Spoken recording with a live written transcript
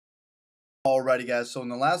Alrighty guys, so in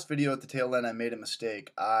the last video at the tail end I made a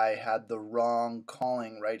mistake. I had the wrong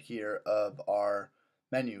calling right here of our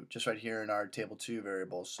menu, just right here in our table 2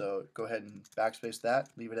 variable. So go ahead and backspace that,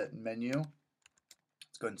 leave it at menu.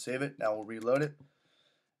 Let's go ahead and save it. Now we'll reload it.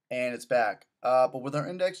 And it's back. But with our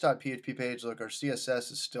index.php page, look, our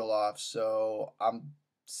CSS is still off. So I'm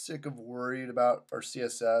sick of worried about our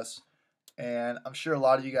CSS. And I'm sure a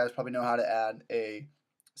lot of you guys probably know how to add a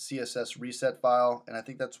CSS reset file, and I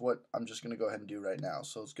think that's what I'm just going to go ahead and do right now.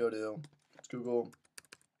 So let's Google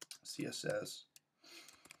CSS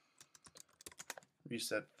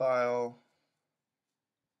reset file,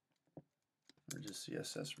 or just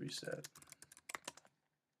CSS reset,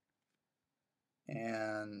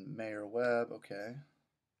 and Mayor Web. Okay,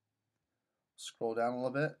 scroll down a little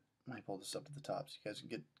bit. Let me pull this up at the top so you guys can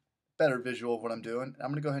get better visual of what I'm doing. I'm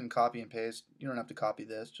going to go ahead and copy and paste. You don't have to copy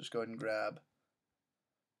this, just go ahead and grab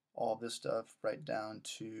all this stuff right down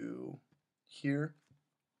to here.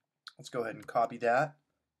 Let's go ahead and copy that.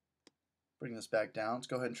 Bring this back down. Let's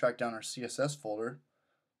go ahead and track down our CSS folder.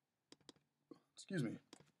 Excuse me.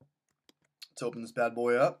 Let's open this bad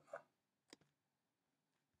boy up.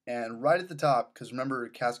 And right at the top, because remember,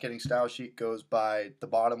 cascading style sheet goes by the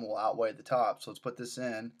bottom will outweigh the top. So let's put this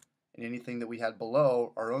in, and anything that we had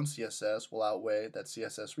below our own CSS will outweigh that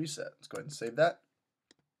CSS reset. Let's go ahead and save that.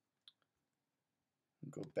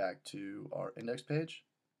 Go back to our index page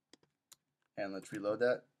and let's reload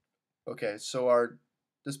that. Okay, so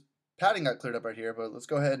this padding got cleared up right here, but let's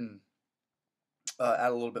go ahead and add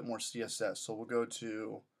a little bit more CSS. So we'll go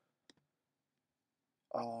to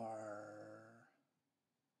our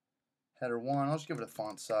header 1. I'll just give it a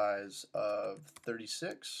font size of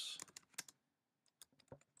 36.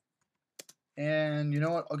 And you know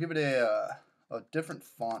what? I'll give it a different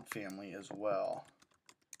font family as well.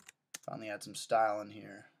 Finally add some style in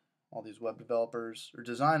here. All these web developers or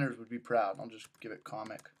designers would be proud. I'll just give it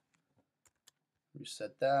comic.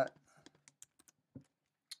 Reset that.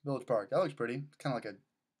 Village Park. That looks pretty. It's kind of like a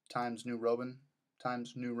Times New Roman.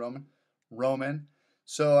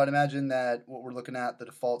 So I'd imagine that what we're looking at, the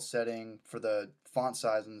default setting for the font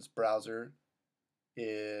size in this browser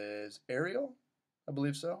is Arial. I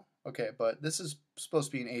believe so. Okay, but this is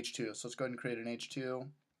supposed to be an H2. So let's go ahead and create an H2.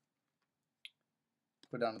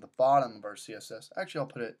 Go down to the bottom of our CSS. Actually, I'll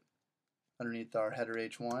put it underneath our header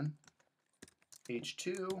H1,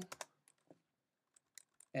 H2,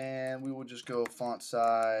 and we will just go font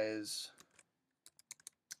size.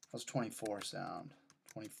 How's 24 sound?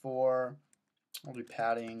 24. I'll do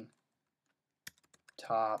padding,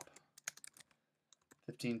 top,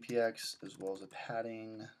 15px, as well as a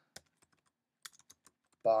padding,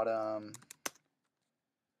 bottom.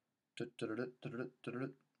 Just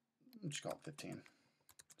call it 15.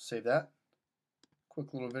 Save that.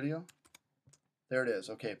 Quick little video. There it is.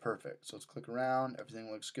 Okay, perfect. So let's click around.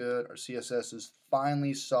 Everything looks good. Our CSS is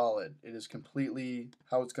finally solid. It is completely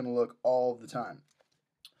how it's going to look all the time.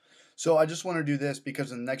 So I just want to do this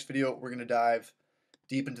because in the next video we're going to dive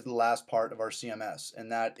deep into the last part of our CMS,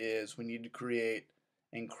 and that is we need to create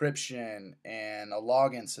encryption and a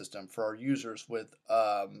login system for our users with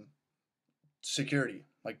security,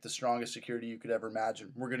 like the strongest security you could ever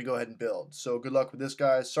imagine. We're going to go ahead and build. So good luck with this,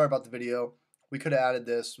 guys. Sorry about the video. We could have added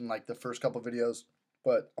this in like the first couple videos,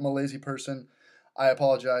 but I'm a lazy person. I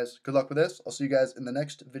apologize. Good luck with this. I'll see you guys in the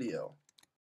next video.